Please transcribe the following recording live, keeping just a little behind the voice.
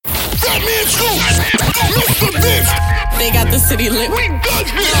Fat Man Scoop, Mr. Vince. They got the city lit. We done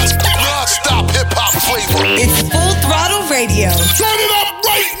here. Non-stop hip-hop flavor. It's Full Throttle Radio. Turn it up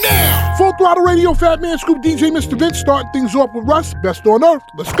right now. Full Throttle Radio, Fat Man Scoop, DJ Mr. Vince, starting things off with Russ, best on earth.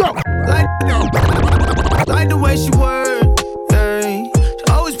 Let's go. Like the way she works, yeah.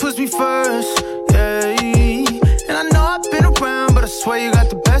 She always puts me first, yeah. And I know I've been around, but I swear you got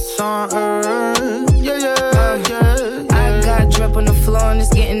the best on earth, yeah. I got drip on the floor and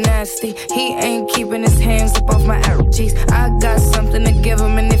it's getting nasty. He ain't keeping his hands up off my arrow cheeks. I got something to give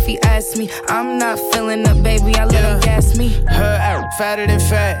him, and if he asks me, I'm not feeling up, baby, I let him gas me. Her arrow fatter than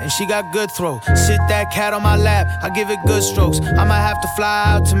fat, and she got good throw. Sit that cat on my lap, I give it good strokes. I might have to fly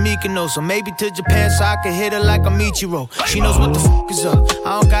out to Mykonos, or maybe to Japan so I can hit her like a Michiro. She knows what the is up,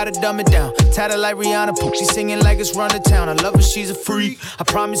 I don't gotta dumb it down. Tatted like Rihanna, poop, she singing like it's run to town. I love her, she's a freak. I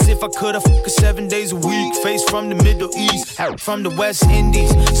promise if I could, I'd fuck her 7 days a week. Face from the Middle East, from the West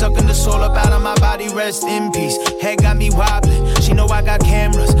Indies. Sucking the soul up out of my body, rest in peace. Head got me wobbling, she know I got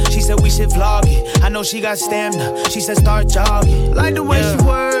cameras. She said we should vlog it, I know she got stamina. She said start jogging. Like the way she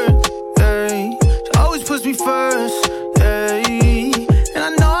works, yeah. She always puts me first, yeah. And I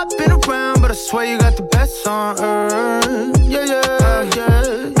know I've been around, but I swear you got the best on earth, yeah.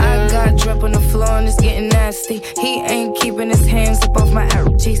 I got drip on the floor and it's getting nasty. He ain't keeping his hands up off my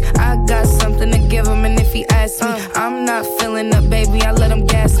arrow cheeks. I got something to give him, and if he asks me, I'm not feeling up, baby, I let him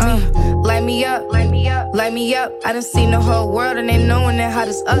gas me. Light me up, light me up, light me up. I done seen the whole world and they knowing that hot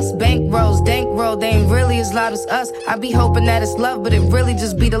as us. Bank rolls, dank roll, they ain't really as loud as us. I be hoping that it's love, but it really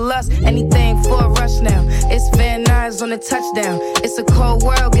just be the lust. Anything for a rush now. It's Van Nuys on the touchdown. It's a cold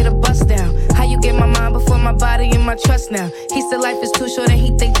world, get a bust down. How you get my mind before my body and my trust now? He said life is too short and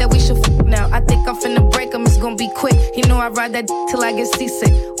he think that we should f*** now. I think I'm finna break him, it's gonna be quick. He know I ride that till I get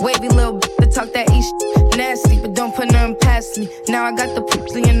seasick. Wavy little to talk that east nasty, but don't put nothing past me. Now I got the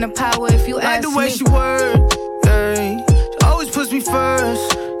pussy and the power if you ask me. Like the way she works, yeah. She always puts me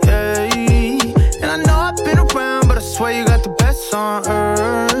first, yeah. And I know I've been around, but I swear you got the best on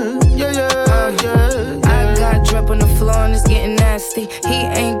earth, yeah. I got drip on the floor and it's getting nasty. He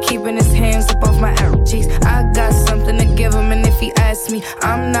ain't keeping his hands up off my arrow cheeks. I got something to give him, and if he asks me,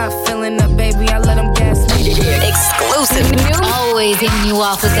 I'm not feeling up, baby, I let him gas me. Exclusive. Always hitting you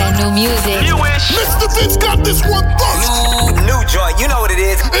off with that new music. You wish. Mr. Vince got this one first. New joint, you know what it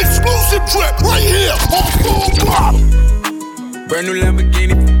is. Exclusive trip right here on Full Throttle. Brand new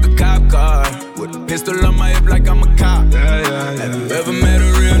Lamborghini, a cop car. With a pistol on my hip like I'm a cop. Have you ever met a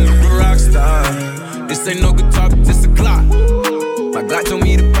real nigga rock star? This ain't no guitar, but this a clock. My Glock told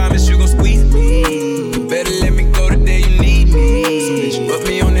me to promise you gon' squeeze me. Better let me go the day you need me. So bitch, put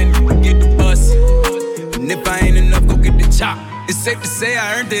me on that nigga, get the bus. And if I ain't enough, go get the chop. It's safe to say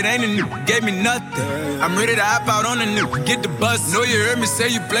I earned it, ain't a nigga gave me nothing. I'm ready to hop out on a nigga, get the bus. Know you heard me say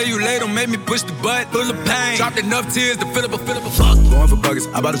you play, you late, don't make me push the butt. Full of pain, dropped enough tears to fill up a fuck. Going for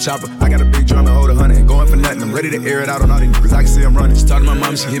buggers, I bought a chopper. I got a big drum and hold 100. Going for nothing, I'm ready to air it out on all these niggas. I can see I'm running. She talked to my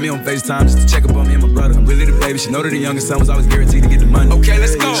mom, she hit me on FaceTime just to check up on me and my brother. I'm really the baby, she know that the youngest son was always guaranteed to get the money. Okay,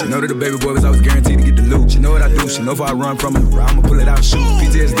 let's go. She know that the baby boy was always guaranteed to get the loot. She know what I do, she know if I run from her, I'ma pull it out and shoot.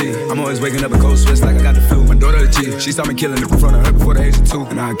 PTSD, I'm always waking up in cold sweats like I got the flu. My daughter the G, she saw me killing it in front of her before the age of 2.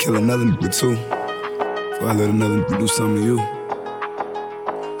 And I'd kill another nigga too, before I let another nigga do something to you.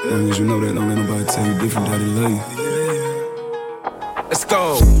 As long as you know that, don't let nobody tell you different, daddy love you. Let's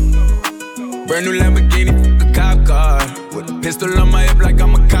go. Brand new Lamborghini, a cop car. With a pistol on my hip like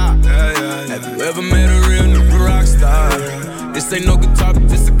I'm a cop. Have you ever met a real nigga rock star? This ain't no guitar, but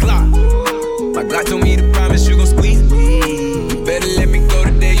this a clock. My Glock told me to promise you gon' squeeze me. Better let me go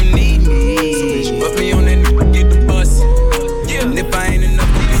the day you need me. So bitch, put me on that nigga, get the bus. And if I ain't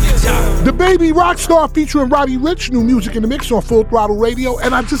enough, The Baby Rockstar featuring Roddy Ricch, new music in the mix on Full Throttle Radio,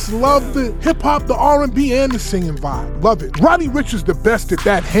 and I just love the hip-hop, the R&B, and the singing vibe. Love it. Roddy Ricch is the best at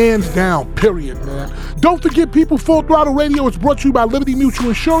that, hands down, period, man. Don't forget, people, Full Throttle Radio is brought to you by Liberty Mutual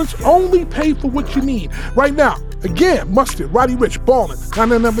Insurance. Only pay for what you need. Right now, again, Mustard, Roddy Ricch, ballin'.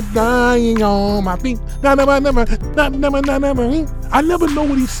 Never dying on my feet. Never. I never know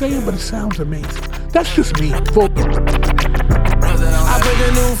what he's saying, but it sounds amazing. That's just me. Full I put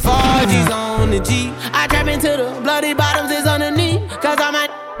the new 4Gs on the G. I trap into the bloody bottoms is underneath. Cause all my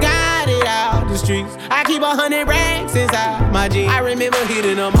got it out the streets. I keep 100 racks inside my jeans. I remember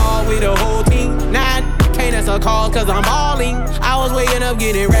hitting them all with the whole team. Now I can't answer calls cause I'm balling. I was waking up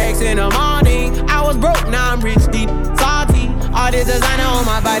getting racks in the morning. I was broke, now I'm rich, deep, salty. All this designer on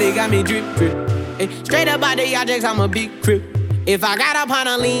my body got me drip. Straight up out the objects, I'm a big crip. If I got up on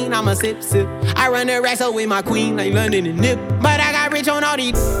a lean, I'ma sip. I run the racks up with my queen like London and Nip. But I got rich on all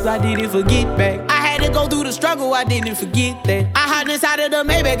these, I did it for get back. I had to go through the struggle, I didn't forget that. I hide inside of the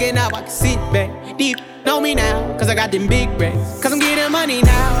Maybach and now I can sit back. Deep know me now, cause I got them big racks. Cause I'm getting money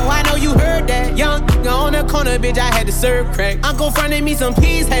now, I know you heard that. Young on the corner, bitch, I had to serve crack. Uncle fronted me some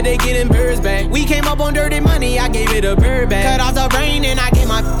peas, had to get them birds back. We came up on dirty money, I gave it a bird back. Cut off the brain and I gave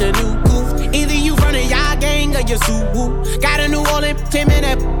my the new coupe. Either you from the y'all gang or your Subaru. Got a New Orleans, 10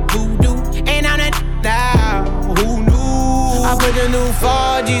 minute voodoo. And I'm that now, who knew? I put the new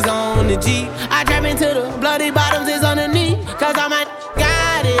 4Gs on the G. I trap into the bloody bottoms is underneath. Cause I'm a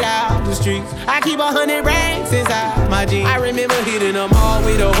got it out the streets. I keep 100 racks inside my jeans. I remember hitting them all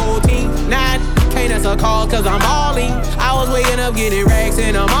with the whole team. Now I can't answer a call cause I'm balling. I was waking up getting racks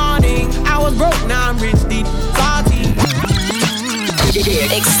in the morning. I was broke, now I'm rich, deep, salty.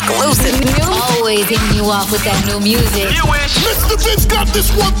 Exclusive. Always hitting you off with that new music. Mr. Vince got this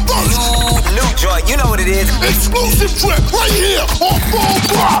one first. New joint, you know what it is. Exclusive track right here on Full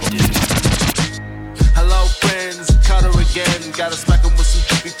Throttle. Hello friends, Cutter again. Gotta smack 'em with some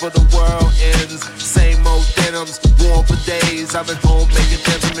trippy before the world ends. Same old denims, worn for days. I've been home making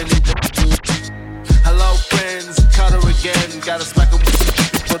them many. Hello friends, Cutter again. Gotta smack 'em with some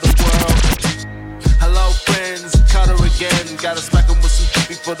trippy before the world. Hello friends, Cutter again. Gotta smack 'em with some trippy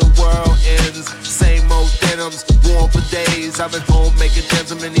before the world ends. Same old denims, worn for days. I've been home making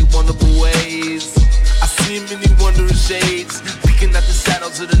them in many wonderful ways. I see many wondering shades, peeking at the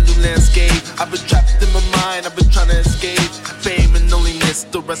shadows of the new landscape. I've been trapped in my mind, I've been trying to escape fame and loneliness,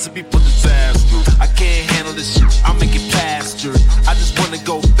 the recipe for disaster. I can't handle this shit, I'll make it faster. I just wanna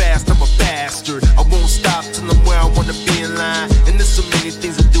go fast, I'm a bastard. I won't stop till I'm where I wanna be in line. And there's so many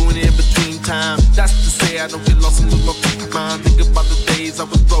things I'm doing in between time. That's to say I don't get lost and lose my mind. Think about the days I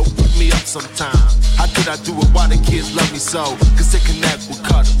was broke, pick me up sometime. How did I do it? Why the kids love me so? Cause they connect with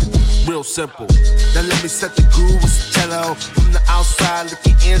Cutter. Real simple. Now let me set the groove with some cello. From the outside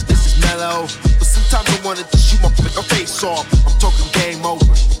looking in, this is mellow. But sometimes I wanted to shoot my face off. I'm talking game over.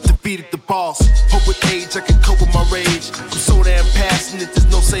 Defeated the boss. Hope with age I can cope with my rage. I'm so damn passionate, there's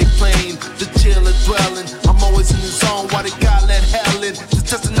no safe plane. The chill and dwelling. I'm always in the zone. Why the God let hell in?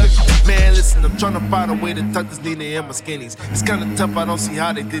 Just another man, listen, I'm trying to find a way to tuck this Nina in my skinnies. It's kinda tough, I don't see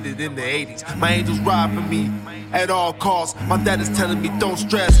how they did it in the 80s. My angels ride for me at all costs. My dad is telling me don't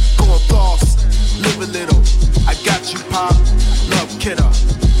stress, go and floss. Live a little, I got you, Pop. Love kidder,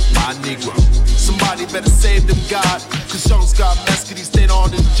 my Negro. Somebody better save them, God. Cause Young's got mess, cause he stayed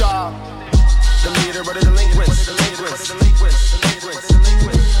on his job. The leader of the delinquents, the delinquents, the delinquents, the delinquents, the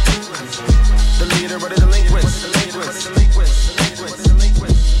delinquents. The leader of the delinquents, the delinquents, the delinquents, the delinquents, the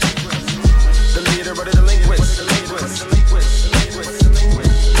delinquents. The leader of the delinquents, the delinquents, the delinquents, the delinquents, the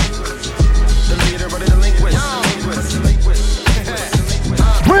delinquents. The leader of the delinquents, the delinquents, the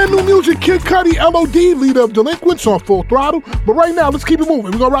delinquents. Brand new music, Kid Cudi, LOD, leader of Delinquents on Full Throttle. But right now, let's keep it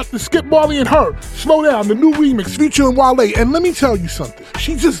moving. We're gonna rock the Skip Marley and Her. Slow Down, the new remix featuring Wale. And let me tell you something.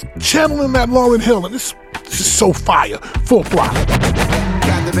 She's just channeling that Lauryn Hill, and this is so fire. Full Throttle.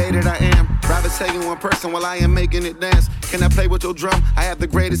 Captivated I am. Rather say you one person while I am making it dance. Can I play with your drum? I have the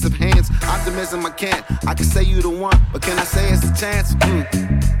greatest of hands. Optimism I can't. I can say you the one, but can I say it's a chance?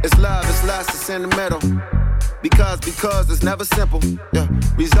 It's love, it's lust, it's in the middle. Because it's never simple. Yeah.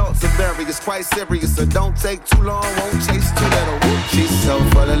 Results are various, quite serious. So don't take too long, won't chase too little. She's so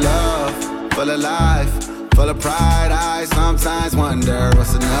full of love, full of life, full of pride. I sometimes wonder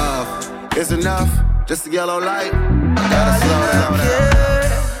what's enough. It's enough, just a yellow light. I gotta slow down.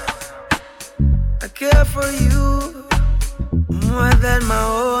 I care for you more than my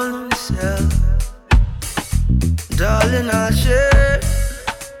own self. Darling, I'll share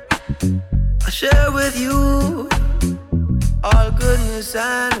with you all goodness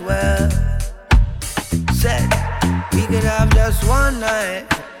and wealth. Said we could have just one night,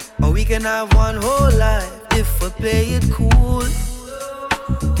 or we can have one whole life if we play it cool.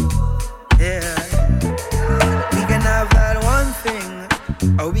 Yeah, we can have that one thing,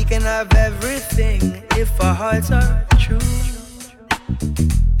 or we can have everything if our hearts are true.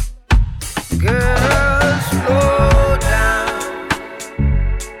 Girl, slow down.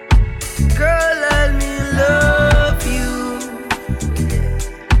 Girl, let me love you.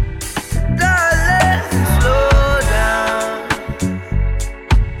 Darling, slow down.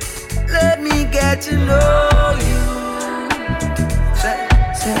 Let me get to know you.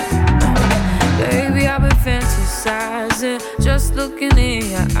 Baby, I've been fantasizing, just looking in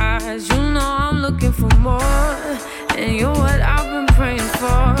your eyes. You know I'm looking for more, and you're what I've been praying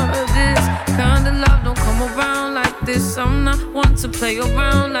for. This kind of love don't come around like this. I'm not one to play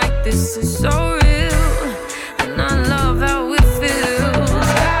around like this. It's so real, and I love how it feels.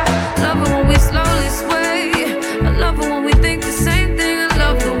 I love it when we slowly sway. I love it when we think the same thing. I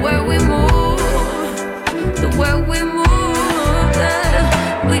love the way we move.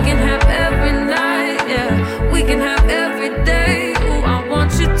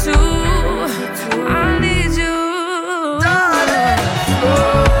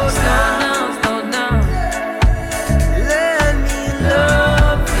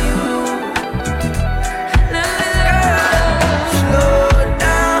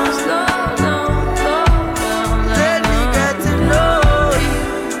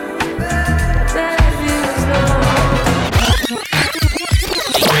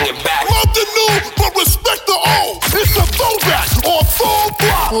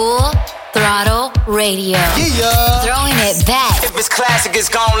 Radio. Yeah. Throwing it back. If it's classic, it's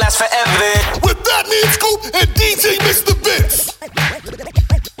gonna last forever. With Batman Scoop and DJ Mr. Vince.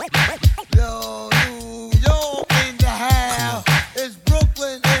 Yo, New York in the house. It's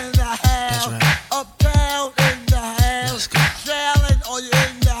Brooklyn in the house. Right. Uptown in the house. Shaolin, are you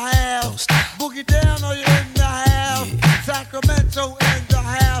in the house? Boogie Down, are you in the house? Yeah. Sacramento in the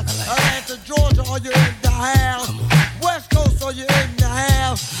house. Like Atlanta, Georgia, are you in the house? West Coast, are you in the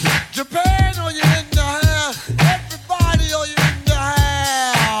house? Japan, are you in the house? Everybody, are you in the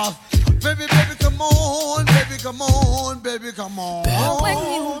house? Baby, baby, come on. Baby, come on. Baby, come on. When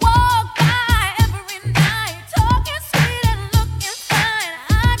you walk by every night, talking sweet and looking fine,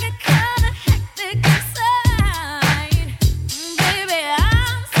 I get kinda hectic inside. Baby,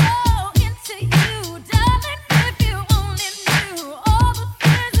 I'm so into you, darling. If you only knew all the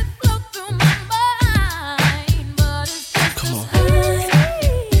things that flow through my mind, but it's just Come on.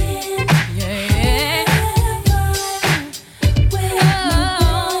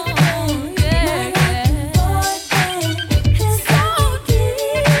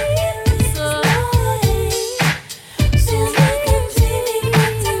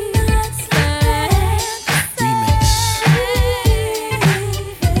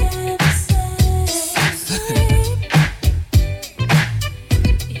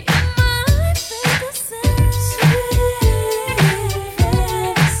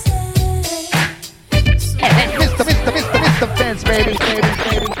 Mr. Vince, baby.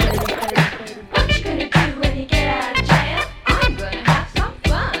 What you gonna do when you get out of jail? I'm gonna have some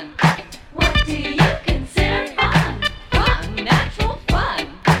fun. What do you consider fun? Fun, natural fun.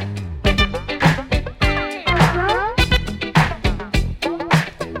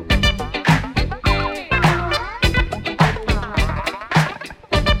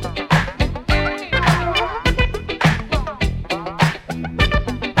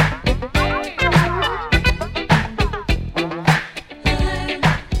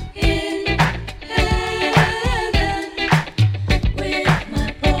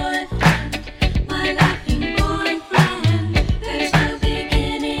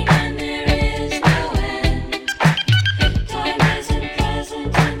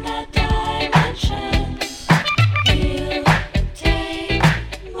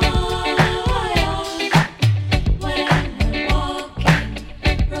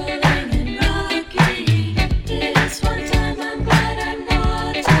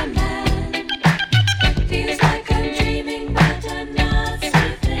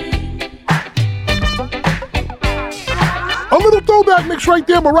 Mix right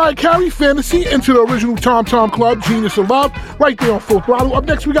there, Mariah Carey, Fantasy, into the original Tom Tom Club, Genius of Love, right there on Full Throttle. Up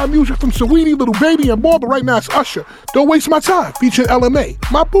next, we got music from Saweetie, Little Baby, and more, but right now it's Usher, Don't Waste My Time, featuring LMA,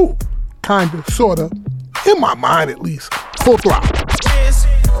 my boo, kinda, sorta, in my mind at least. Full Throttle.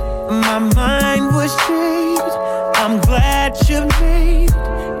 My mind was changed, I'm glad you made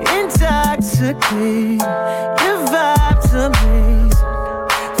intoxicated, your vibe's amazing,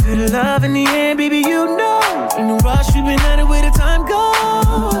 feel the love in the air, baby, you know. In the rush, we've been at it where the time goes.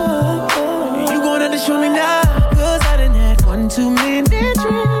 You gonna have to show me now, cause I done had 1 too many drinks,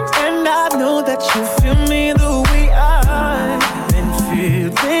 and I know that you feel me the way I've been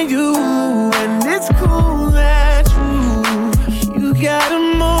feeling you. And it's cool that you got a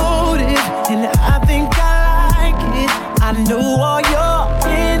motive, and I think I like it. I know all your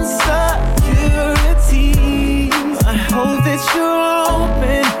insecurities. I hope that you're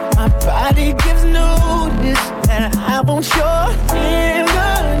open, my body gives notice that I want your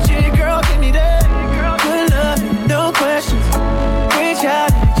energy. Girl, give me that good love, no questions. Reach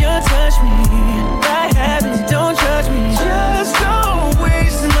out, you touch me. Bad habits, don't judge me. Just don't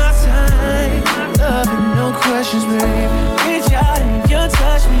waste my time. Love and no questions, baby. Reach out and you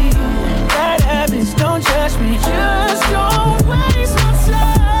touch me. Bad habits, don't judge me. Just don't waste my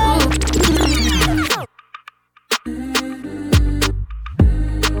time.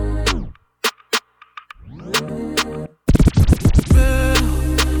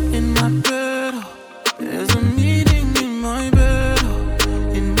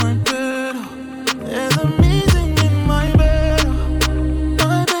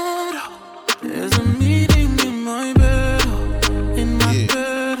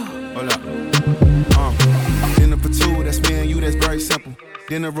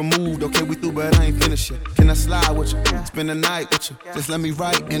 Dinner removed, okay, we through, but I ain't finished yet. Can I slide with you? Spend the night with you. Just let me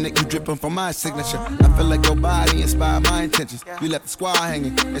write, and it you dripping from my signature. I feel like your body inspired my intentions. You left the squad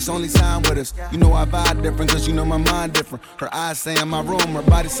hanging, it's only time with us. You know I vibe different, cause you know my mind different. Her eyes saying my room, her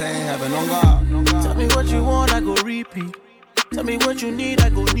body saying heaven on God. Tell me what you want, I go repeat. Tell me what you need, I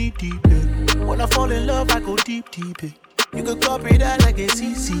go deep, deep. When I fall in love, I go deep, deep. You could copy that like it's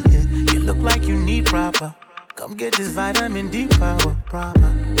easy, yeah. You look like you need proper. Come get this vitamin D power, proper.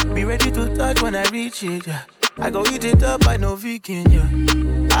 Be ready to touch when I reach it, yeah. I go eat it up, I know vegan, yeah.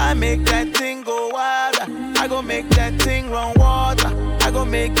 I make that thing go wild. I go make that thing run water. I go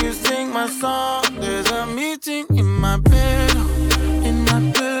make you sing my song. There's a meeting in my bed, in my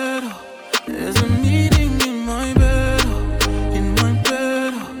bed. There's a meeting in my bed, in my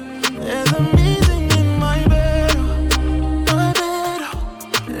bed. There's a meeting in my bed, my bed.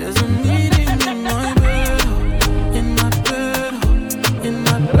 There's a meeting in my bed, in my bed, in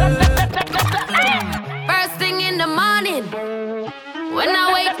my bed. First thing in the morning, when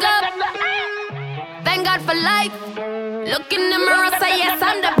I wake up, thank God for life. Look in the mirror, say yes,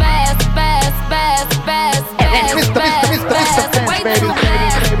 I'm the best, best, best, best, best, best, best. Way too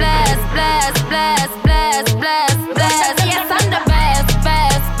blessed, blessed, blessed, blessed, blessed, blessed, blessed. Yes, I'm the best,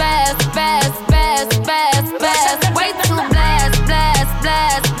 best, best, best, best, best, best. Way too blessed, blessed,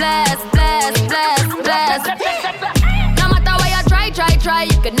 blessed, blessed, blessed, blessed, blessed. No matter where you try,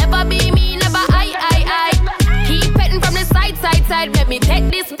 you could never be me, never I. Keep petting from the side, make me take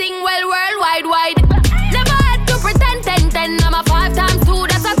this thing well worldwide, wide. Never had to pretend, 10. I'm a 5 times 2,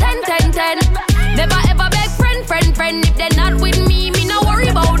 that's a 10. Never ever beg friend. If they're not with me no worry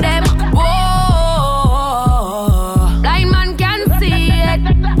about them. Whoa, blind man can see it.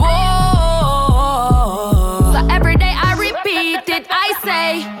 Whoa, so every day I repeat it. I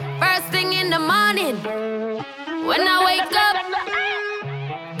say, first thing in the morning, when I wake up,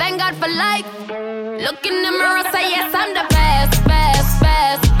 thank God for life. Look in the mirror, say yes, I'm the best, best,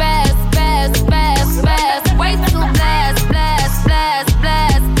 best, best, best, best, best. Way too blessed, blessed, blessed,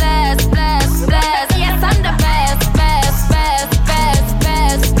 blessed, blessed, blessed, blessed. Yes, I'm the best, best, best, best,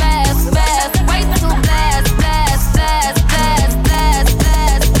 best, best, best. Way too blessed, blessed, blessed, blessed, blessed,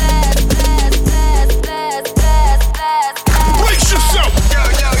 blessed, blessed, blessed, blessed, blessed. Brace yourself!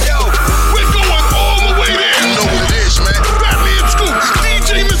 Yo! We're going all the way there! You know what it is, man. Batman Scoop,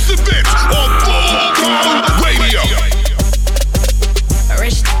 DJ Mr. Vince on Full Throttle Radio.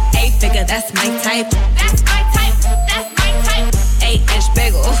 Rich 8-figure, that's my type. That's my type, that's my type. 8-inch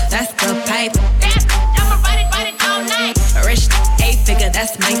bagel, that's the pipe. I'ma ride it all night. Rich 8-figure,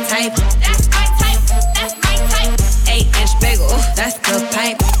 that's my type. That's my type, that's my type. 8-inch bagel, that's the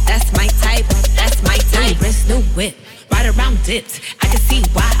pipe. That's my type, that's my type. New wrist, new whip, right around dipped. I can see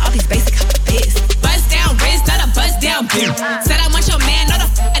why all these basic pissed. Buzz down wrist, not a buzz down bitch. Said I want your man, not a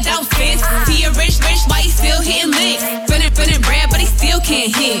I don't fist. See a rich, why he still hitting licks? Feeling red, but he still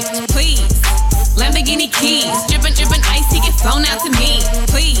can't hit. Please, Lamborghini keys, drippin' ice, he get flown out to me.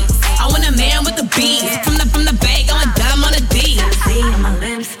 Please, I want a man with the bees. From the bag, I'm a dime on a D. See on my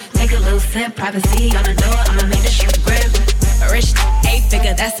lips, take a little sip. Privacy on the door, I'ma make the shit grip. Rich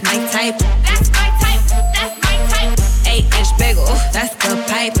 8-figure, that's my type. That's my type, that's my type. 8-inch bagel, that's the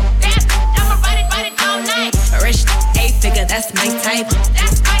pipe. I'ma ride it all night. Rich 8-figure, that's my type.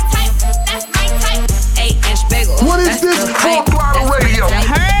 That's my type, that's my type. 8-inch bagel. What is this? Full Throttle Radio.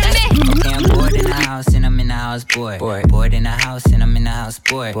 Heard me? I'm bored in the house and I'm in the house, bored. Bored in the house and I'm in the house,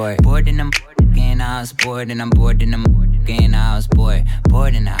 bored. Bored in the in the house, bored and I'm bored in the in the house, bored.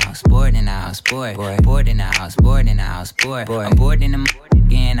 Bored in the house, bored in the house, bored. Bored in the house, bored in the house, bored. I'm bored in the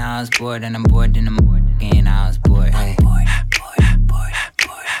in the house, bored and I'm bored in the in the house, bored. Hey.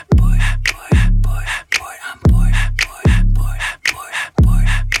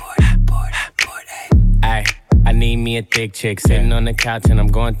 I need me a thick chick sitting on the couch and I'm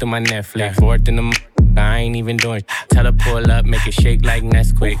going through my Netflix. Fourth in the I ain't even doing shit. Tell her pull up, make it shake like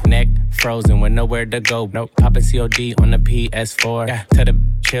Nesquik. Neck frozen with nowhere to go. Nope. Poppin' COD on the PS4. Tell the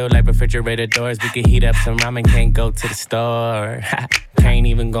chill like refrigerator doors. We can heat up some ramen, can't go to the store. Can't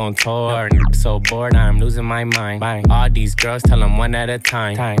even go on tour. So bored, I'm losing my mind. All these girls, tell them one at a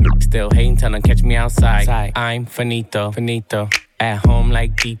time. Still hating, tell them catch me outside. I'm finito. At home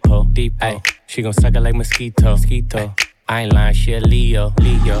like Depot. Ay, she gon' suck it like mosquito. Ay, I ain't lying, she a Leo.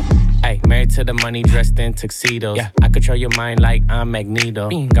 Ay, married to the money, dressed in tuxedos. I control your mind like I'm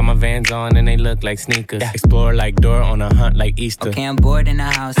Magneto. Got my Vans on and they look like sneakers. Explore like Dora on a hunt like Easter. Okay, I'm bored in the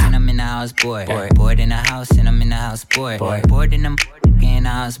house and I'm in the house, bored. Bored in the house and I'm in the house, bored. Bored in the in the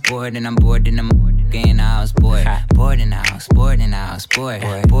house, bored and I'm bored in the in the house, bored. Bored in the house, bored in the house, bored.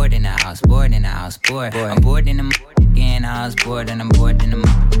 Bored in the house, bored in the house, bored. I'm bored in the in the house, bored and I'm bored in the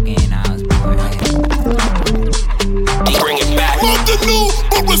in the house, bored. Bring it back. Love the new,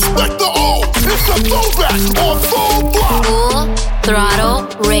 but respect the old. It's a throwback on Full Throttle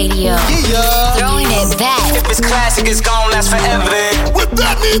Radio. Yeah. Throwing it back. If it's classic, it's gon' last forever. With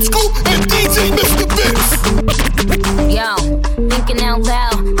Batman Scoop and DJ Mr. Vince. Yo, thinking out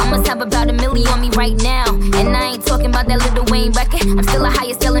loud. I must have about $1 million on me right now. And I ain't talking about that Lil Wayne record. I'm still the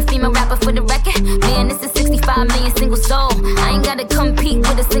highest selling female rapper for the record. Man, this is 65 million single soul. I ain't gotta compete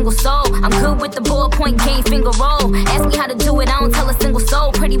with a single soul. I'm good with the ballpoint game, finger roll. Ask me how to do it, I don't tell a single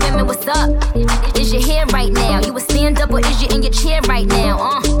soul. Pretty women, what's up? Is your hair right now? You a stand up or is you in your chair right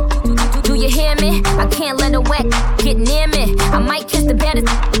now? Do you hear me? I can't let a whack get near me. I might kiss the baddest,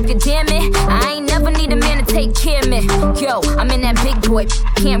 you damn it. I ain't never need a man to take care of me. Yo, I'm in that big boy,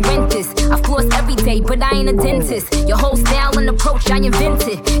 can't rent this. I floss every day, but I ain't a dentist. Your whole style and approach I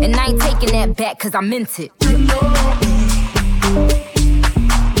invented. And I ain't taking that back, cause I meant it.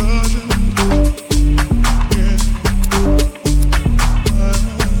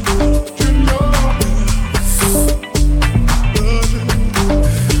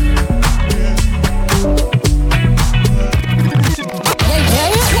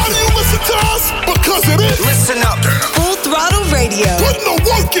 Listen up. Full Throttle Radio. Put no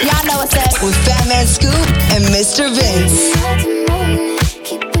work in. Y'all know what's up. With Fat Man Scoop and Mr. Vince.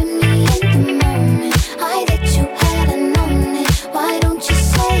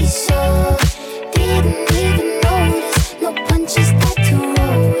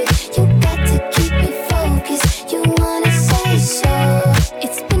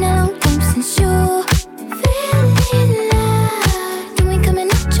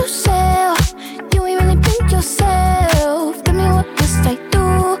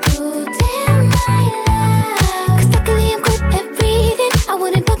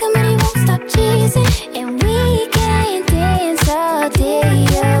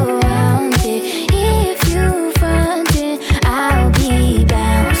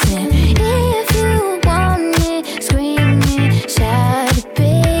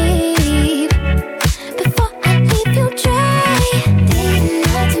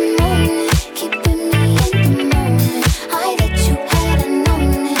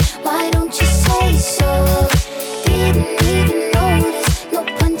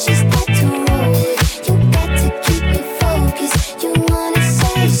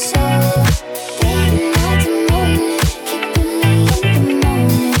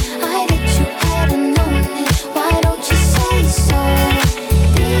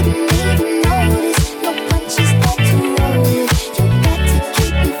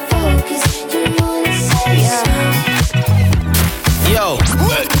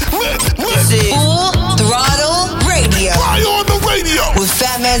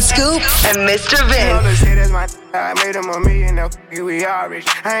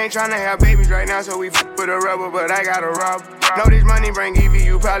 I ain't tryna have babies right now, so we fuck with a rubber, but I got a rub. Know this money bring Evie,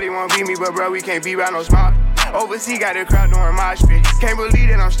 you probably won't beat me, but bro, we can't be by no smart. Overseas got a crowd doing mosh pit. Can't believe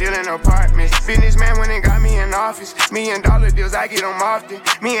that I'm still in apartments. Businessman went and got me in office. $1 million deals, I get them often.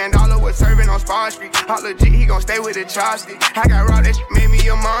 $1 million was serving on Spawn Street. All legit, he gon' stay with the chopstick. I got raw, that shit made me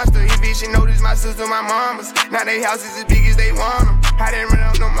a monster. He bitch, she noticed my sister, my mamas. Now they houses as big as they want them. I didn't run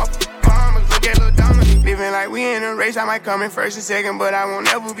up no motherfuckers. Look at Lil Dominic. Living like we in a race. I might come in first and second, but I won't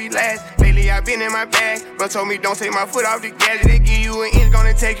ever be last. Lately I've been in my bag, but told me don't take my foot off the gas. They give you an inch,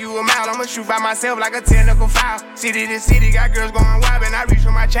 gonna take you a mile. I'ma shoot by myself like a technical foul. City to city, got girls going wild, and I reach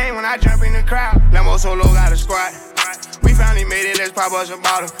for my chain when I jump in the crowd. Lambo Solo got a squad. We finally made it, let's pop us a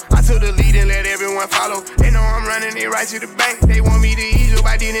bottle. I took the lead and let everyone follow. They know I'm running it right to the bank. They want me to ease up,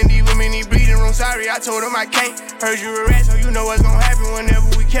 I didn't leave them in the breathing room. Sorry, I told them I can't. Heard you a rat, so you know what's gonna happen whenever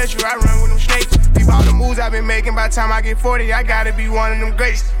we catch you. I run with them snakes. Peep all the moves I've been making. By the time I get 40, I gotta be one of them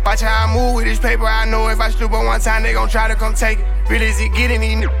greats. Watch how I move with this paper. I know if I stoop on one time, they gon' try to come take it. Real as it getting,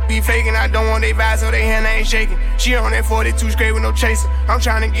 these be faking. I don't want they vibe, so they hand ain't shaking. She on that 42 straight with no chaser. I'm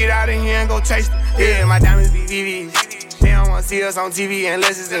trying to get out of here and go taste it. Yeah, my diamonds be VVs. They don't wanna see us on TV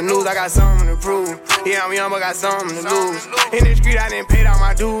unless it's the news. I got something to prove. Yeah, I'm young, but got something to lose. In the street, I didn't pay all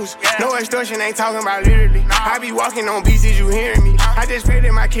my dues. No extortion, ain't talking about literally. I be walking on pieces, you hearing me. I just pray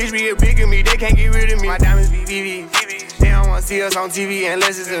that my kids be a bigger me. They can't get rid of me. My diamonds be VVs. They don't wanna see us on TV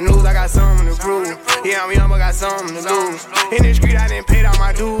unless it's the news. I got something to prove. Yeah, I'm young, but got something to lose. In the street, I didn't pay all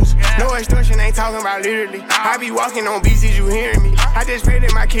my dues. No extortion, ain't talking about literally. I be walking on pieces, you hearing me. I just pray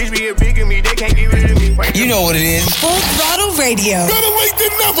that my kids be a bigger me. They can't get rid of me. You know what it is. Full Throttle Radio. Better late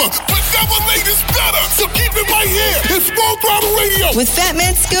than never, but never late is better. So keep it right here. It's Full Throttle Radio. With Fat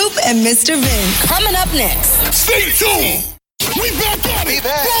Man Scoop and Mr. Vince. Coming up next. Stay tuned. We back at it.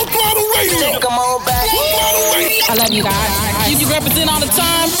 Full Throttle Radio. Come on back. Full Throttle Radio. I love you guys. You represent all the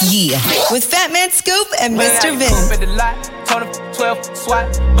time. Yeah. With Fat Man Scoop and Mr. Vince. Told him 12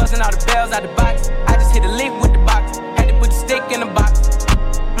 SWAT, busting all the bells out the box. I just hit a lick with the box. Had to put the stick in the box.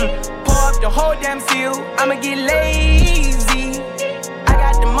 Pour up the whole damn seal. I'ma get lazy. I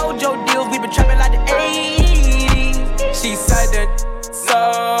got the mojo deals. We been trapping like the 80s. She said that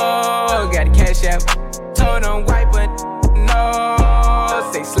got the cash out. Told them white, but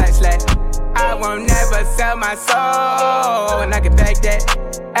no. Say slash slash. I won't never sell my soul, and I can back that.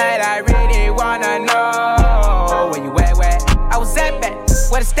 And I really wanna know where you at, where? I was at back,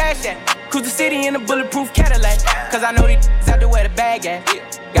 where the stash at? Cruise the city in a bulletproof Cadillac. Cause I know these out there where the bag at.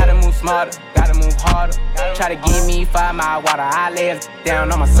 Gotta move smarter, gotta move harder. Try to give me 5 mile water. I lay it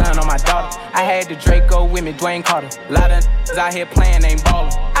down on my son, on my daughter. I had the Draco with me, Dwayne Carter. A lot of out here playing, ain't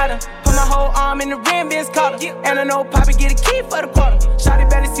ballin'. I done put my whole arm in the rim, Vince Carter. And I know Poppy get a key for the quarter. Shawty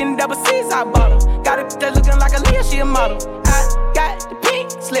barely seen the double C's, I bought her. Got it that looking like a Leah, she a model. I got the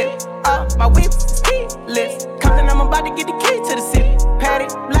pink slip, my whip is keyless. Compton, I'm about to get the key to the city. Patty,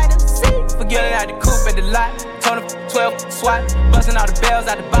 light up the seat. Forgetting out the coupe at the lot. Told him 12 SWAT, busting all the bells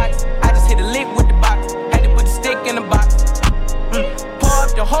out the box. I just hit a lick with the box. Had to put the stick in the box. Pour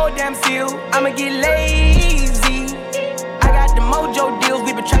up the whole damn seal. I'ma get lazy. I got the mojo deals.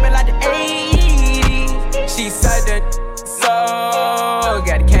 We been trapping like the 80s. She said that so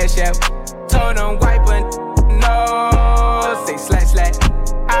got the cash out. Told them white, but no. Say slash slash.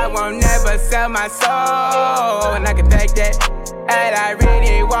 I won't never sell my soul, and I can back that. And I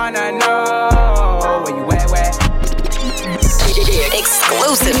really wanna know where you at, where?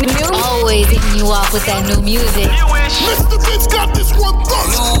 Exclusive. Always hitting you off with that new music. Mr. Vince got this one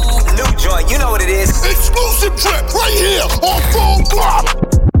first. New joint, you know what it is. Exclusive track right here on Full Throttle.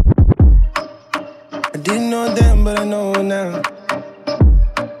 I didn't know then, but I know now.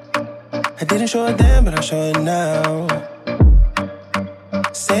 I didn't show it then, but I show it now.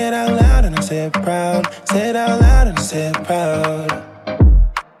 Say it out loud and I say it proud. Say it out loud and I say it proud.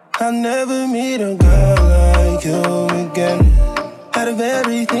 I'll never meet a girl like you again. Out of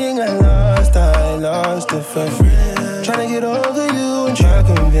everything I lost it for free. Trying to get over you and try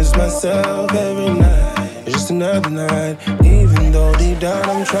to convince myself every night it's just another night. Even though deep down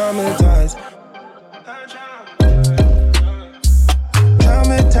I'm traumatized.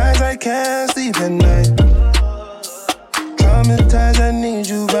 Traumatized, I can't sleep at night. Traumatized, I need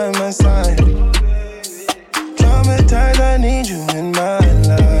you by my side. Traumatized, I need you in my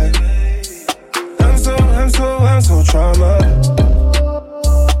life. I'm so trauma.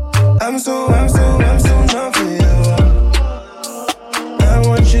 I'm so numb for you. I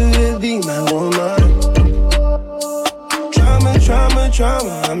want you to be my woman.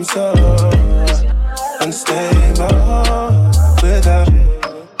 Trauma, I'm so unstable without you.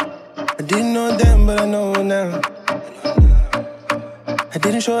 I didn't know then, but I know now. I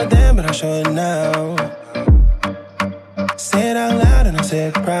didn't show it then, but I show it now. Say it out loud and I say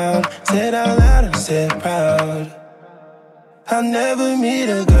it proud. Say it out loud and I say it proud. I'll never meet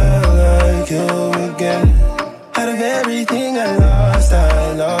a girl like you again. Out of everything I lost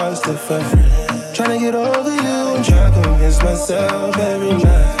it for free. Trying to get over you and try to convince myself every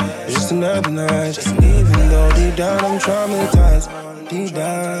night it's just another night. Even though deep down I'm traumatized. Deep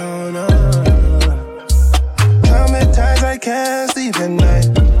down, traumatized, I can't sleep at night.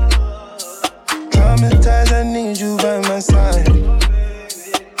 Traumatized, I need you by my side.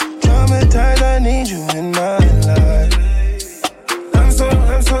 Traumatized, I need you in my life. I'm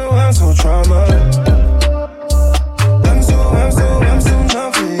so trauma. I'm so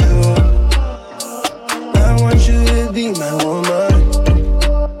numb for you. I want you to be my woman.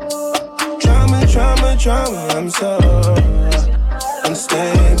 Trauma, I'm so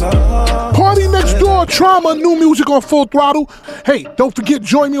unstable. Party Next Door, Trauma, new music on Full Throttle. Hey, don't forget,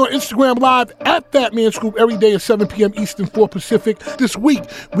 join me on Instagram Live at Fat Man Scoop every day at 7 p.m. Eastern, 4 Pacific. This week,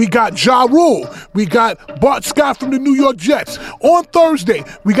 we got Ja Rule. We got Bart Scott from the New York Jets. On Thursday,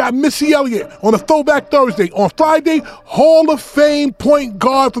 we got Missy Elliott on a Throwback Thursday. On Friday, Hall of Fame point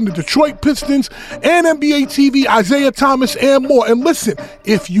guard from the Detroit Pistons and NBA TV, Isaiah Thomas, and more. And listen,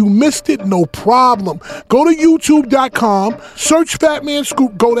 if you missed it, no problem. Go to YouTube.com, search Fat Man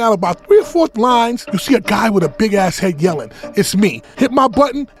Scoop, go down about 3 or 4 lines. You'll see a guy with a big-ass head yelling. It's me. Hit my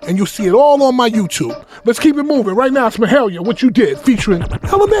button, and you'll see it all on my YouTube. Let's keep it moving. Right now, it's Mahalia, What You Did, featuring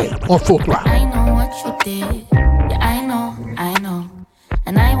LMA on Full Throttle. I know what you did. Yeah, I know.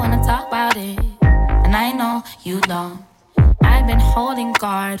 And I wanna talk about it. And I know you don't. I've been holding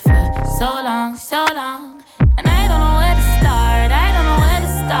guard for so long. And I don't know where to start.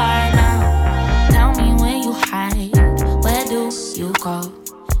 Now. Tell me where you hide. Where do you go?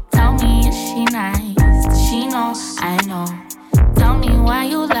 Tell me, is she nice? Does she know I know? Tell me why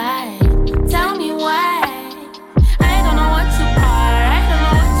you lie. Tell me why. I don't know what you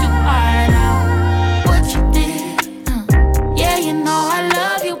are now. What you did. Yeah, you know I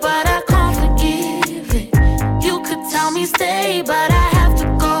love you, but I can't forgive it. You could tell me stay, but I have to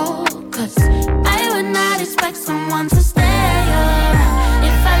go. 'Cause I would not expect someone to stay.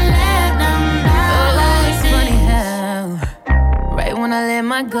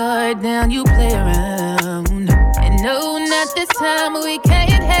 around. And no, not this time, we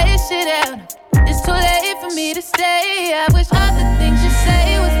can't hate shit out. It's too late for me to stay. I wish all the things you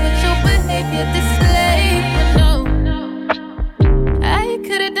say was what your behavior display. No, I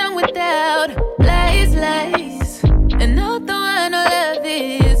could've done without lies. And although I know love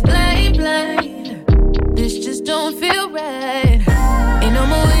is blind, this just don't feel right. Ain't no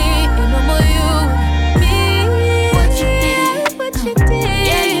more we, ain't no more you, me. What you did.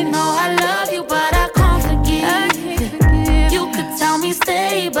 Yeah, you know I love you, but I can't forgive. You could tell me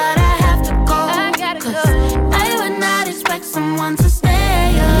stay, but I have to go. I gotta go. I would not expect someone to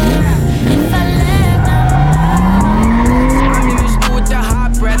stay if I left. I'm in the school with the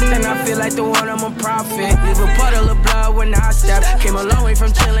hot breath, and I feel like the one I'm a prophet. Leave a puddle of blood when I step. Came a long way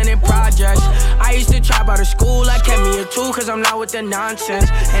from chilling in projects. I used to try out of school, I kept me a tool, cause I'm not with the nonsense.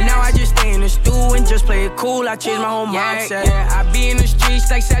 And now I just stay in the stew and just play it cool. I changed my whole mindset. Yeah, I be in the streets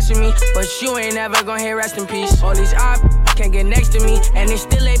like Sesame, but you ain't never gonna hear rest in peace. All these op can't get next to me, and it's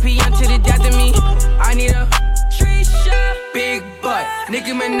still 8 p.m. to the death of me. I need a big butt,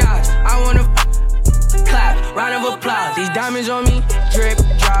 Nicki Minaj. I wanna clap, round of applause. These diamonds on me, drip,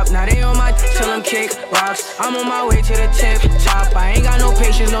 drop. Now they on my till I'm kick rocks. I'm on my way to the tip top. I ain't got no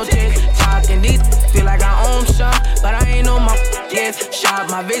patience, no TikTok. And these feel like I own some, but I ain't on my gift shop.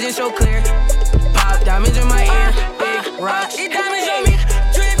 My vision so clear. Pop diamonds in my ear, big rocks. These diamonds on me,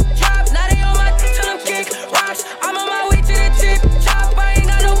 drip, drop. Now they on my till I'm kick rocks. I'm on my way to the tip top. I ain't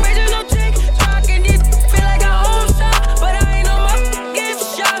got no patience, no TikTok. And these feel like I own some, but I ain't on my gift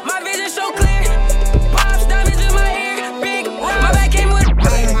shop. My vision so clear. Pops diamonds in my ear, big rocks. My back came with.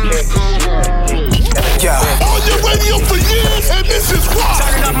 Yeah. On your radio for years, and this is why.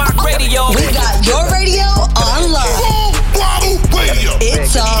 Turning up my radio. We got your radio on lock. Full Throttle Radio.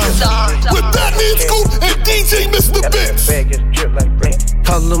 It's on. With Batman Scoop and DJ Mr. Vince.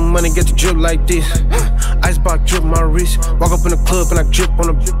 Call a little money, get the drip like this. Icebox drip my wrist. Walk up in the club and I drip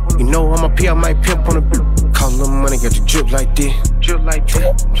on the. You know I'm a P, I might pimp on the. Call a little money, get the drip like this. Drip like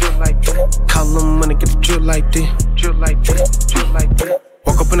this, drip like this. Call a little money, get the drip like this. Drip like this, drip like this.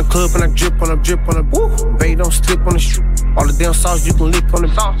 Walk up in the club and I drip on a woo. Babe, don't slip on the shoe. All the damn sauce you can lick on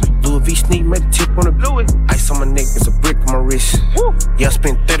the sauce. Louis V sneak, make the tip on the blue. Ice on my neck, it's a brick on my wrist. Woo. Yeah, I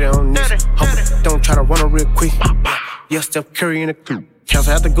spent 30 on this. Don't try to run her real quick. Yeah, Steph Curry in the club.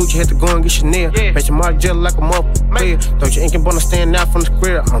 Cancel out the Gucci, had to go and get Chanel. Make your mark gel like a motherfucker player. Don't you ain't gonna stand out from the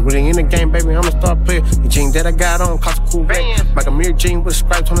square. I'm really in the game, baby, I'm a star player. The jeans that I got on cost a cool bag. Like a mirror jean with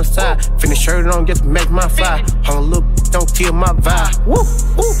stripes on the side. Finish shirt on, get to match my fire. Hung a little, don't kill my vibe. Woo,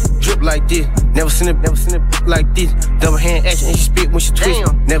 woo. Drip like this. Never seen it like this. Double hand action and she spit when she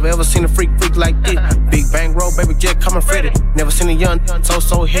twist. Never ever seen a freak like this. Big bang roll, baby, jet coming Freddy. Never seen a young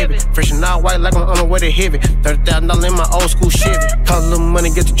so heavy. Fresh and all white like I'm on the way to heavy. $30,000 in my old school Chevy. Call a little money,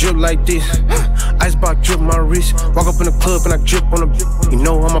 get the drip like this. Icebox drip my wrist. Walk up in the club and I drip on the. You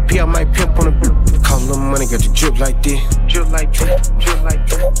know I'm a P, I might pimp on the. Call a little money, get the drip like this. Drip like this, drip like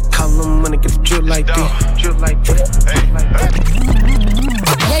this. Call a little money, get the drip like this. Drip like this, drip like this.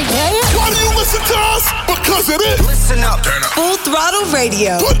 Why do you listen to us? Because it is. Listen up. Full Throttle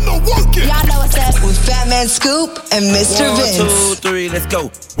Radio. Put the work in. Y'all know what's up. With Fat Man Scoop and Mr. Vince. 1, 2, 3, let's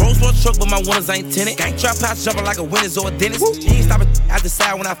go. Rolls Royce truck, but my winners ain't tinted. Gang trap house jumping like a winner's or a dentist. He ain't stopping, I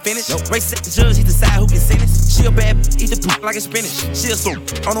decide when I finish. Race set the judge, he decide who can sentence. She a bad, eat the poop like a spinach. She a soup,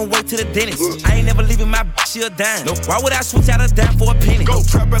 on her way to the dentist. I ain't never leaving my she a dime. Why would I switch out a dime for a penny? Go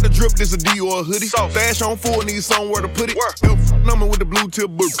trap out the drip, this a D or a hoodie. Stash on full, need somewhere to put it. Number with the blue tip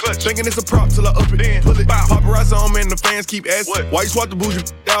boot. Thinking it's a prop till I up it. Pull it. Paparazzi on me and the fans keep asking. Why you swap the bougie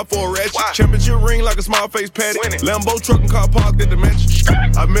out for a ratchet? Championship ring like a small face patty. Lambo truck and car parked at the mansion.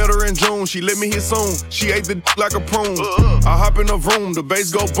 I met her in June, she let me hit soon. She ate the like a prune. I hop in the room, the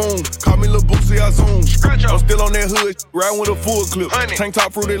bass go boom. Call me Lil Boosie, I zoom. I'm still on that hood, riding with a full clip. Tank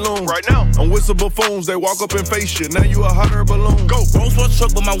top fruity loom. Right now, I'm with some buffoons, they walk up and face shit. Now you a hot air balloon. Go. Rolls Royce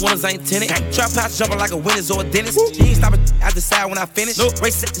truck, but my winners ain't tinted. Trap house jumping like a winner's or a dentist. He ain't stopping, I decide when I finish.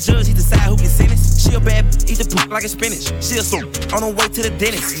 Race set the judge, he decide who can sentence. She a bad, eat the poop like a spinach. She a soup, on her way to the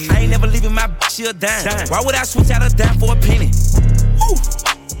dentist. I ain't never leaving my she a dime. Why would I switch out a dime for a penny? Woo,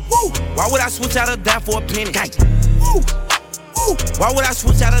 woo. Why would I switch out a dime for a penny? Woo, woo. Why would I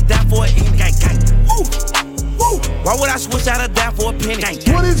switch out a dime for a penny? Woo, woo. Why would I switch out a dime for a penny?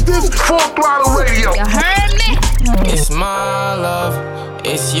 What is this? Full Throttle Radio. You heard me? It's my love,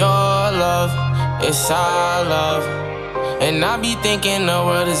 it's your love, it's our love. And I be thinking the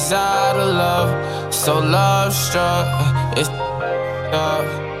world is out of love. So love struck, it's up.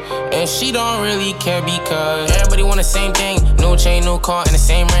 And she don't really care because everybody want the same thing. New chain, new car, and the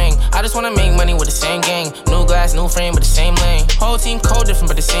same ring. I just wanna make money with the same gang. New glass, new frame, but the same lane. Whole team cold, different,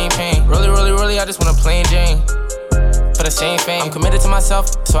 but the same pain. Really, I just wanna plain Jane. For the same thing, I'm committed to myself,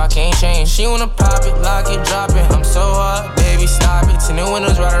 so I can't change. She wanna pop it, lock it, drop it. I'm so hot, baby, stop it. 10 new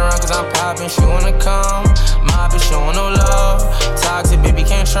windows right around, cause I'm popping. She wanna come, mop it, showing no love. Toxic, baby,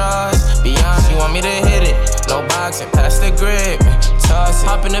 can't trust. Be honest, you want me to hit it. No boxing, pass the grip. Toss it,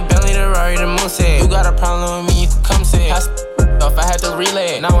 hop in the belly, the Rari, the Moose head. You got a problem with me, you can come say it. If I had to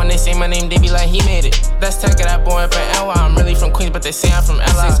relay it. Now when they say my name, they be like, he made it. Let's take it, that boy up in NY. I'm really from Queens, but they say I'm from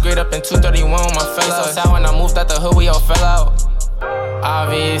LA. 6th grade up in 231, my fella. So sad when I moved out the hood, we all fell out.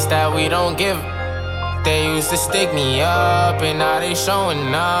 Obvious that we don't give. They used to stick me up, and now they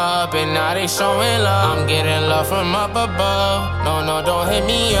showing up, and now they showing love. I'm getting love from up above. No, don't hit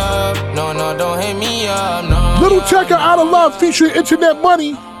me up. No, don't hit me up. No. Little Checker Out of Love featuring Internet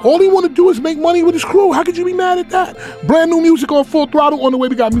Money. All he want to do is make money with his crew. How could you be mad at that? Brand new music on Full Throttle. On the way,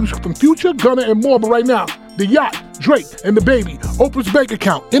 we got music from Future, Gunna, and more. But right now, The Yacht, Drake, and The Baby, Oprah's bank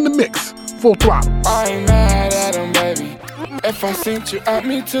account in the mix. Full Throttle. I ain't mad at him, baby. If I sent you at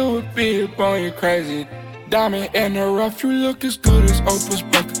me too, it'd be upon you crazy. Diamond in the rough, you look as good as Oprah's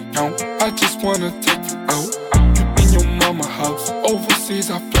bank account. I just wanna take you out. You in your mama house.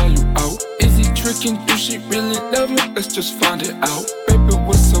 Overseas, I fly you out. Is he tricking? Do she really love me? Let's just find it out. Baby,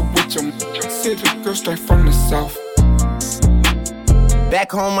 what's up with your city girl straight from the south?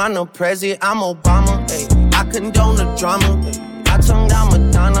 Back home, I'm no president, I'm Obama. Ay. I condone the drama. Ay. I tongue down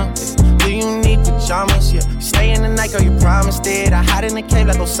Madonna. Ay. Do you need pajamas? Yeah. You stay in the night, girl, you promised it. I hide in the cave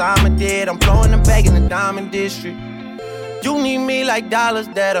like Osama did. I'm blowing the bag in the diamond district. You need me like dollars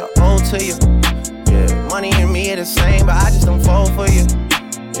that are owed to you. Yeah, money and me are the same, but I just don't fall for you.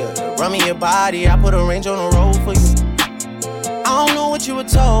 Yeah, run me your body, I put a range on the road for you. I don't know what you were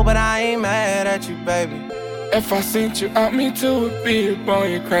told, but I ain't mad at you, baby. If I sent you out, me too, it'd be upon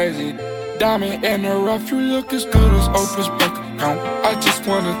you crazy. Diamond in the rough, you look as good as Oprah's bank account. I just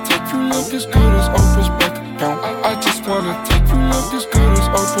wanna take you, look as good as Oprah's bank account. I just wanna take you, look as good as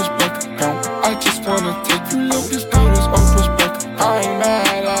Oprah's bank account. I just wanna take you, look as good as Oprah's bank account. I ain't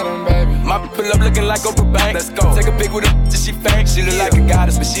mad at him, baby. My pull up looking like Oprah Bank. Let's go. Take a pic with her till she faint. She look like a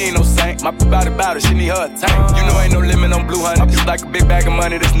goddess, but she ain't no saint. My about it, she need her a tank. You know ain't no limit on blue honey. It's like a big bag of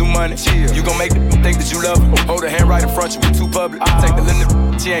money, that's new money. Chill. You gon' make the think that you love her. Hold her hand right in front, you with too public. Take the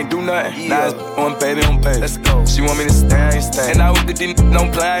limit, she ain't do nothing. Now it's on baby, on baby. Let's go. She want me to stay. And I hope that they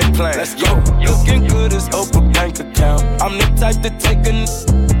don't play. Let's go. Looking good as Oprah bank account. I'm the type to take a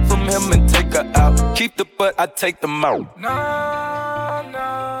from him and take her out. Keep the butt, I take them out.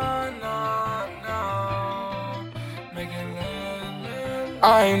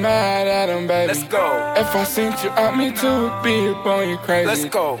 I ain't mad at him, baby. Let's go. If I sent you out, me too, it'd be upon you crazy. Let's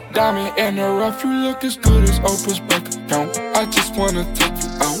go. Diamond in the rough, you look as good as Oprah's bank account. I just wanna take you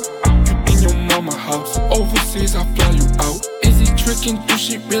out. You in your mama house. Overseas, I fly you out. Is he tricking? Do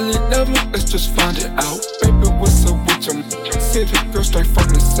she really love me? Let's just find it out. Baby, what's up with your city girl straight from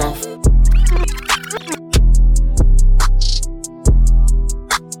the south?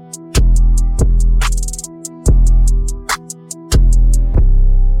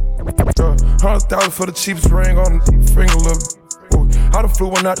 $100,000 for the cheapest ring on the finger, look. I done flew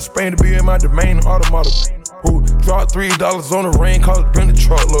one out to Spain to be in my domain, automata. Ooh, dropped $3 on the ring, cause it been the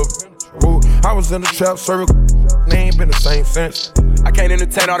truck, look. Ooh, I was in the trap circle, they ain't been the same since. I can't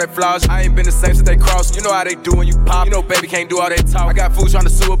entertain all that flaws. I ain't been the same since they crossed. You know how they do when you pop. You know baby can't do all that talk. I got fools trying to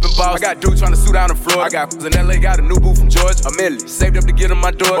sue up in Boston. I got dudes trying to sue down the floor. I got fools in LA, got a new boo from Georgia. A million. Saved up to get on my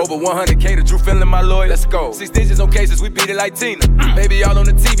door. Over 100K to Drew feeling my lawyer. Let's go. 6 digits on cases, we beat it like Tina. Baby all on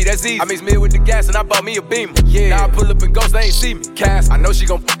the TV, that's easy. I mix meal with the gas and I bought me a Beamer. Yeah. Now I pull up and ghost, they ain't see me. Cash, I know she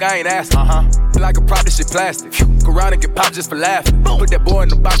gon' fuck, I ain't asking. Like a prop, this shit plastic. Go around and get popped just for laughing. Put that boy in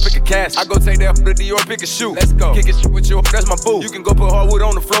the box, pick a cash. I go take that for the Dior, pick a shoe. Let's go. Kick it shit with you, that's my boo. You can go put hardwood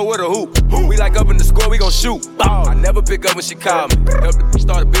on the floor with a hoop. We like up in the score, we gon' shoot. I never pick up when she call me. Help the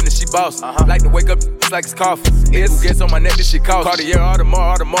start a business, she boss. Like to wake up, it's like it's coffee. Who gets on my neck, this shit cost. Cartier, all the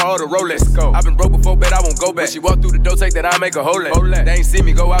Rolex. Go. I've been broke before, bet I won't go back. When she walk through the door, take that, I make a hole. They ain't see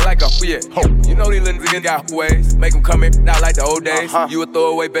me go out like a yeah. You know these little niggas got ways. Make them come in, not like the old days. You a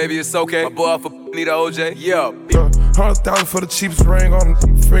throwaway, baby, it's okay. My boy off a need a OJ. Yeah. $100,000 for the cheapest ring on the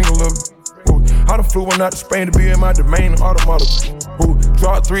finger, look. I done flew one out to Spain to be in my domain, automata. Ooh,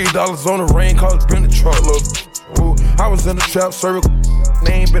 dropped $3 on the ring, cause it been the truck, look. Ooh, I was in the trap circle,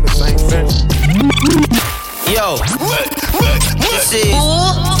 they ain't been the same since. Yo, this is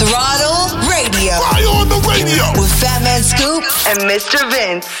Full Throttle Radio. Fire on the radio with Fat Man Scoop and Mr.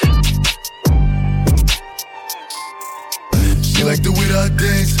 Vince. She like the way that I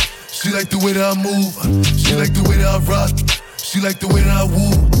dance. She like the way that I move. She like the way that I rock. She like the way that I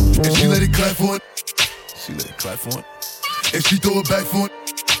woo. And she let it clap for it. She let it clap for it. And she throw it back for it.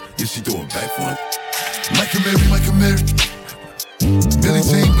 Yeah, she throw it back for it. Michael Mary. Billie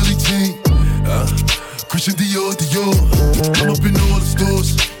Jean. Christian Dior. I'm up in all the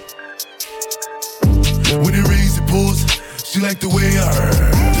stores. When it rains, it pours. She like the way I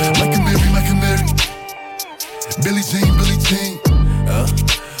Michael Mary. Billie Jean.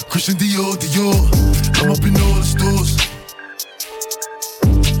 Christian Dior. I'm up in all the stores.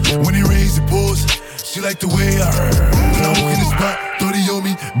 When it rains, it pours. She like the way I when I walk in the spot, 30 on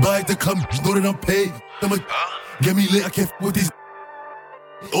me, buy it to come, know that I'm paid. I'ma get me lit, I can't with these.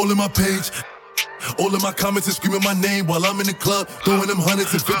 All in my page, all of my comments are screaming my name while I'm in the club, throwing them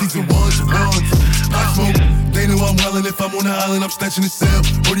hundreds and fifties and ones. I smoke, they know I'm wildin'. If I'm on the island, I'm snatching the cell.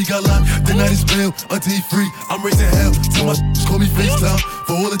 Brody got locked, the night is bail. Until he free, I'm raising hell. Till my call me FaceTime.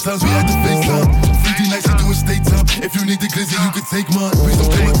 For all the times we had to FaceTime. 3D nights, you doing state time. If you need the glizzy, you can take mine. Please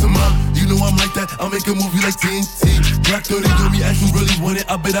don't come up to mine. You know I'm like that, I'll make a movie like TNT. Black 30 on me, ask who really want it.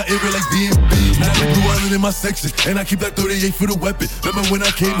 I bet I air it like DMB. Now the blue island in my section, and I keep that 38 for the weapon. Remember when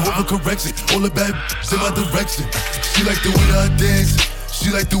I came home for correction? All the bad in my direction. She like the way that I dance. She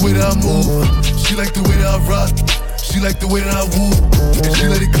like the way that I move. She like the way that I rock. She like the way that I woo. And she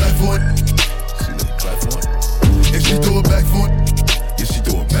let it clap for it. And she throw it back for it. Yeah, she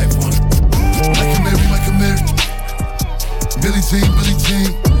throw it back for it. Michael Mary. Billie Jean.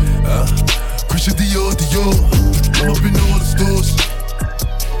 Christian Dior. I'm up in all the stores.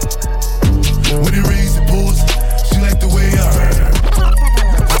 When it rains, it pours. She like the way I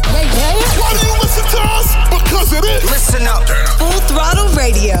Why do you listen to us? Because it is. Listen up. Full Throttle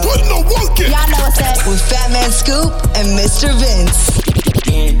Radio. Put no work in. Y'all know what's up. With Fat Man Scoop and Mr. Vince.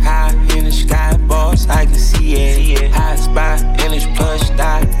 Getting high in the sky, boss, I can see it. High spot in this plush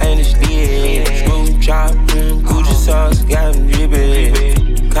dot, and it's lit. Smooth chop, Gucci sauce, got them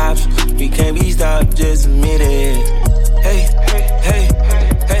drippin'. Cops, we can't be stopped, just admit it. Hey.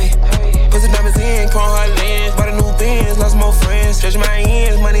 Put some diamonds in, call her lens. Bought a new Benz, lost more friends. Stretching my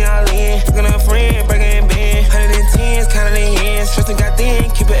ends, money all in. Looking at a friend, breaking in bend. 110s, counting the ends. Trusting got thin,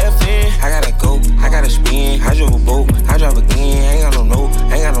 keep it FN. I gotta go, I gotta spin. I drove a boat, I drive again. I ain't got no note,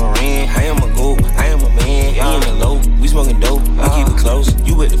 I ain't got no rent. I am a goat, I am a man. We in the low, we smoking dope. We keep it close,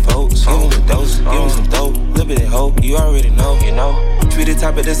 you with the folks. Give me the dose, give me some dope. Little bit of hope, you already know, you know. Tweet the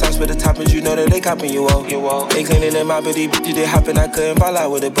top of the sauce with the toppings, you know that they copping you off. They cleaning them out, but these bitches they hopping. I couldn't fall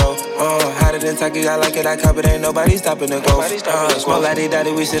out with it, bro. Hotter than Taki, I like it, I cop it, ain't nobody stopping the growth. Smoke like they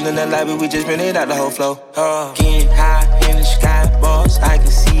daddy, we sit in the lobby, we just bring it out the whole flow. Getting high in the sky, boss, I can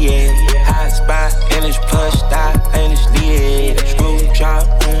see it. High spot in this plush dot, and it's lit. Screw chop,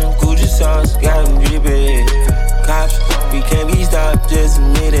 Gucci sauce, got them drippin'. Cops, we can't be stopped, just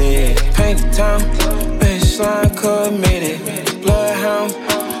admit it. Paint the town, baseline committed. Bloodhound,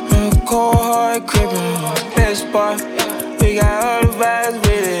 cold hard crippin'. Best part, we got all the vibes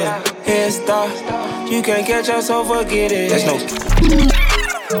with it. Head start, you can't catch us, so forget it. There's no.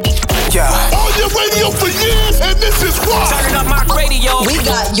 Yeah. On your radio for years, and this is why. Turning up my radio. We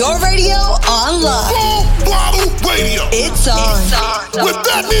got your radio on live. Full Throttle Radio. It's on. With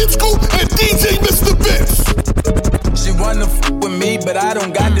Fat Man Scoop and DJ Mr. Vince. She wanna with me, but I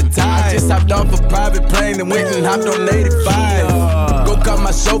don't got the time. I just hopped off a private plane and went and hopped on 85. Go call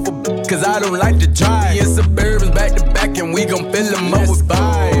my chauffeur, cause I don't like to drive. Yeah, Suburbans back to back, and we gon' fill them up with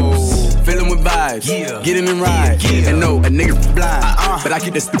vibes. Fill them with vibes, get in and ride. And no, a nigga blind, but I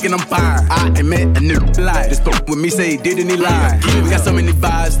keep the stick and I'm fine. I ain't met a nigga blind. Just spoke with me, say he did and he lied. We got so many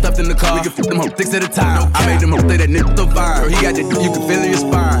vibes stuffed in the car. We can flip them home 6 at a time. I made them hope say that nigga so fine. Girl, he got that you can feel in your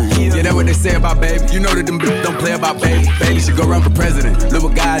spine. Yeah, that's what they say about baby. You know that them bitches don't play about baby. Baby should go run for president. Look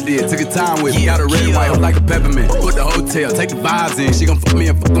what God did, took a time with me. Got a red white like a peppermint. Put the hotel, take the vibes in. She gon' fuck me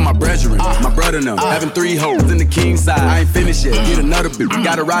and fuck with my brethren. My brother and them, having 3 hoes in the king side. I ain't finished yet, get another bitch.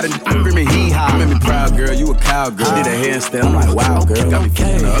 Got a ride in the screaming hee haw. You made me proud, girl, you a cowgirl. Did a handstand, I'm like, wow, girl. Got me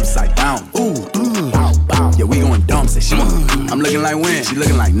kicking her upside down. Bow, bow. Yeah, we going dumb, say she want. I'm looking like when, she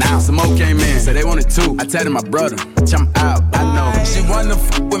looking like now. Some more came in, said they wanted 2. I tatted my brother, I'm out, I know. She wanna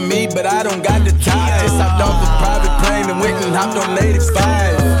with me, but I don't got the time. I just hopped off a private plane and went and hopped on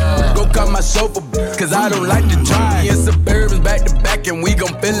 85. Go call my chauffeur, cause I don't like to drive. Yeah, Suburbans back to back, and we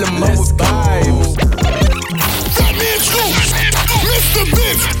gon' fill them up with vibes. Fat Man Scoop, Mr.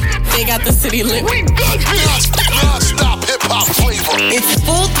 Vince. They got the city lit. We good here. Non-stop hip-hop flavor. It's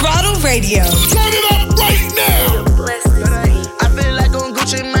Full Throttle Radio. Turn it up right now. I feel like on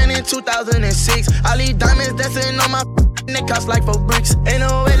Gucci Mane in 2006. All these diamonds dancing on my it cost like 4 bricks. Ain't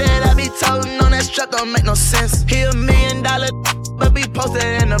no way that I be toting on that strap, don't make no sense. He $1 million, but be posted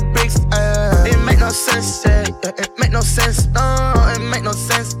in the bricks. It make no sense, yeah. It make no sense, no. It make no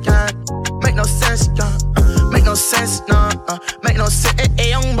sense, yeah. Make no sense, yeah. Make no sense, no. Make no sense,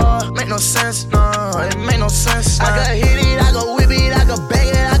 young boy. Make no sense, no. It make no sense. I could hit it, I could whip it, I could bang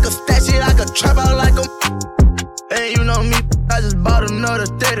it, I could stash it, I could trap out like a. And you know me, I just bought another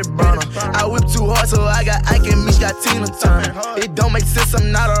 30 burner. I whip too hard, so I got Ike and Mitch, got Tina Turner. It don't make sense,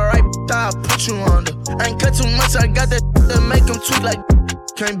 I'm not alright, I'll put you under. I ain't cut too much, I got that that make them tweak like.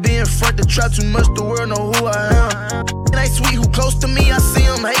 Can't be in front, the trap too much, the world know who I am. It ain't sweet, who close to me, I see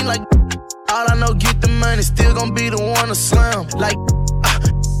him hating like. All I know, get the money, still gon' be the one to slam. Like,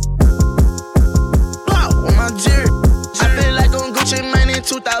 blow on my jerk. I feel like on Gucci Mane in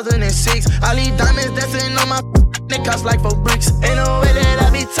 2006. All these diamonds dancing on my it cost like 4 bricks. Ain't no way that I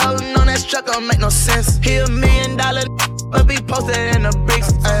be toting on that strap, don't make no sense. He $1 million, but be posted in the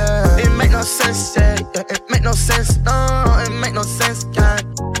bricks. It make no sense, yeah. It make no sense, no. It make no sense, yeah.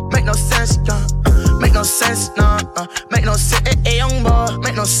 Make no sense, yeah. Make no sense, no. Make no sense, young boy.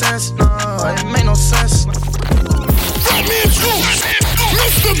 Make no sense, no. It make no sense. That man's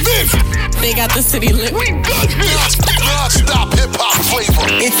Mr. Vince. They got the city lit. We good here. Non-stop hip-hop flavor.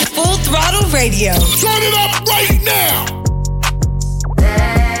 It's Full Throttle Radio. Turn it up right now.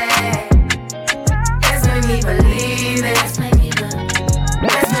 Let's make me believe it. Let's make me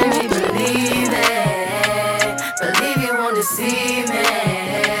believe it. Believe you won't deceive me.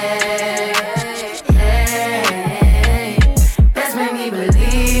 Let's make me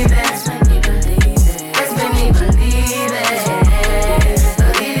believe it. Let's make me believe it. Let's make me believe it.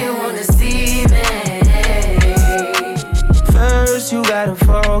 Believe you won't deceive me. First, you gotta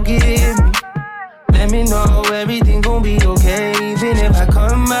forgive me. Let me know everything gon' be okay. Even if I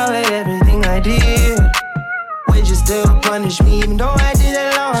come out at everything I did, would you still punish me even though I did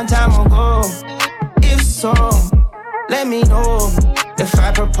it a long time ago? If so, let me know. If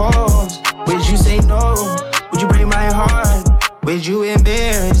I propose, would you say no? Would you break my heart? Would you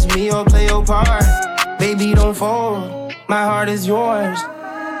embarrass me or play your part? Baby, don't fold, my heart is yours.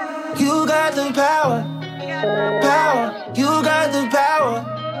 You got the power, power. You got the power,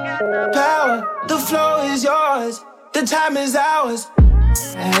 power. The flow is yours, the time is ours.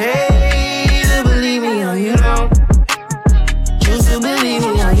 Hey, to believe me or you don't. Choose to believe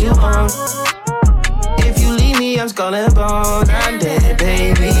me or you won't. If you leave me, I'm skull and bones. I'm dead,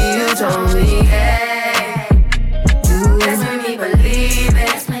 baby, you told me. Hey, let's make me believe it.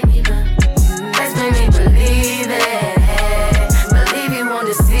 Let's make me believe it. Believe you won't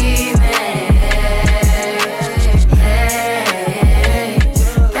deceive me. Hey,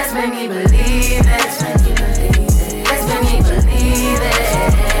 let's make me believe it. Let's make me believe it.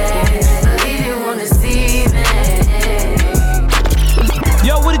 Believe you won't deceive me.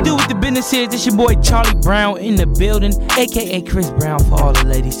 Yo, what it do with the business is? This your boy Charlie Brown in the building, aka Chris Brown for all the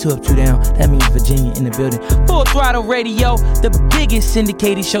ladies. 2 up, 2 down. That means Virginia in the building. Full Throttle Radio, the biggest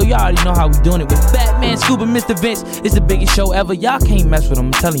syndicated show. Y'all already know how we doing it with Batman, Scuba, Mr. Vince. It's the biggest show ever. Y'all can't mess with them,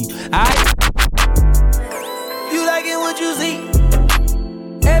 I'm telling you. Alright? You like it what you see?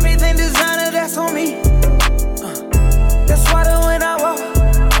 Everything designer, that's on me. That's why the when I walk,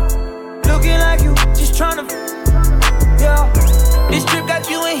 looking like you, just tryna. Yeah, this trip got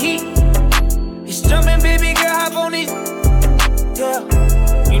you in heat. It's jumping, baby girl, hop on it. Yeah,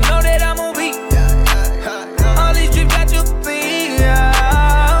 you know that I'm on beat. All these trips got you clean.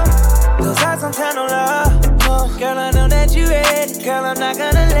 Yeah, those eyes on time, no love. Girl, I know that you ready. Girl, I'm not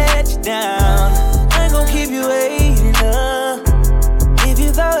gonna let you down. I ain't gon' keep you waiting up. If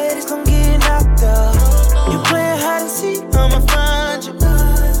you thought it's gon' get knocked up, you playing hide and seek, I'ma find you.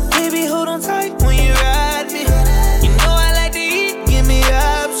 Baby, hold on tight when you ride me. You know I like to eat, give me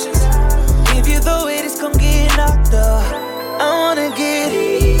options. If you thought it's gon' get knocked up, I wanna get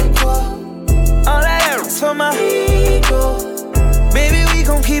equal. All I ever for my ego. Baby, we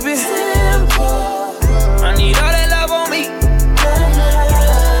gon' keep it simple. I need all that love on me.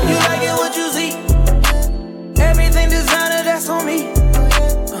 You like it what you see? Everything designer, that's on me.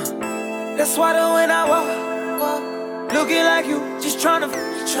 That's why the when I walk, looking like you, just tryna,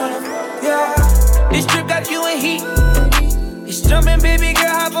 yeah. This trip got you in heat. It's jumping, baby girl,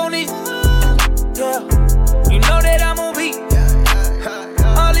 hop on it. Yeah, you know that I'm on beat.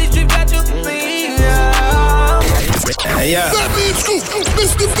 All these trips got you clean, yeah. That means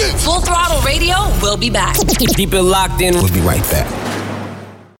Mr. Vince. Full Throttle Radio, we'll be back. Keep it locked in. We'll be right back.